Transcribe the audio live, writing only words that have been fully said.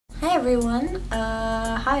Hey everyone,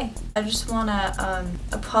 hi. I just want to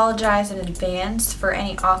apologize in advance for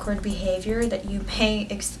any awkward behavior that you may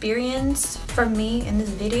experience from me in this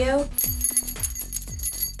video.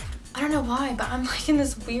 I don't know why, but I'm like in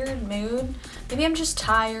this weird mood. Maybe I'm just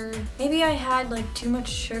tired. Maybe I had like too much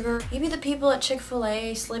sugar. Maybe the people at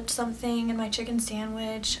Chick-fil-A slipped something in my chicken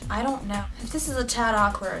sandwich. I don't know. If this is a tad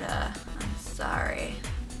awkward, I'm sorry.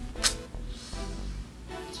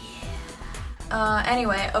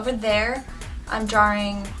 Anyway, over there, I'm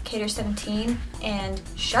drawing Katers17, and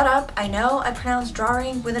shut up, I know I pronounced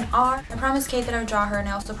drawing with an R. I promised Kate that I would draw her, and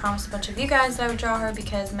I also promised a bunch of you guys that I would draw her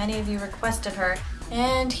because many of you requested her.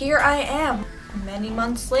 And here I am, many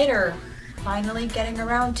months later, finally getting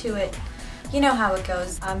around to it. You know how it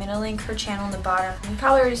goes. I'm gonna link her channel in the bottom. You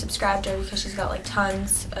probably already subscribed to her because she's got like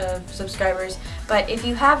tons of subscribers. But if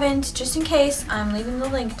you haven't, just in case, I'm leaving the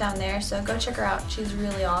link down there, so go check her out. She's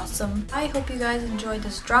really awesome. I hope you guys enjoyed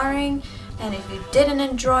this drawing, and if you didn't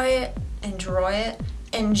enjoy it,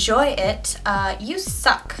 you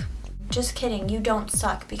suck. Just kidding, you don't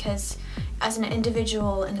suck, because as an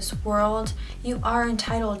individual in this world, you are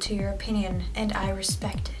entitled to your opinion, and I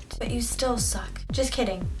respect it. But you still suck. Just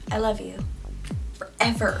kidding. I love you.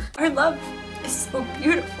 Forever. Our love is so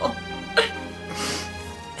beautiful.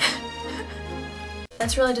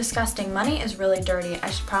 That's really disgusting. Money is really dirty.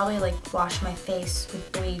 I should probably like wash my face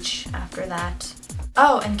with bleach after that.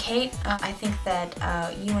 Oh, and Kate, I think that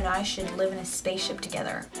you and I should live in a spaceship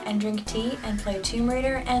together and drink tea and play Tomb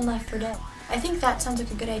Raider and Left 4 Dead. I think that sounds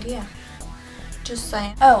like a good idea. Just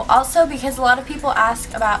saying. Oh, also, because a lot of people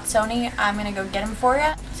ask about Sony, I'm gonna go get him for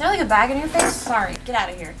you. Is there like a bag in your face? Sorry, get out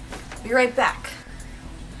of here. Be right back.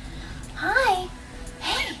 Hi.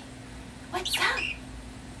 Hey. What's up?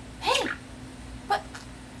 Hey.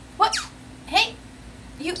 What? Hey.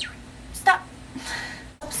 You. Stop.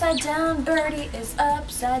 Upside down birdie is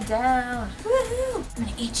upside down. Woohoo. I'm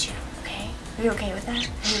gonna eat you, okay? Are you okay with that?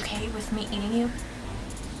 Are you okay with me eating you?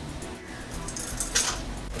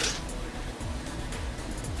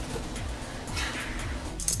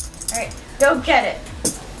 Alright, go get it!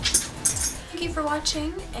 Thank you for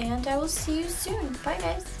watching, and I will see you soon. Bye,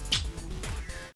 guys.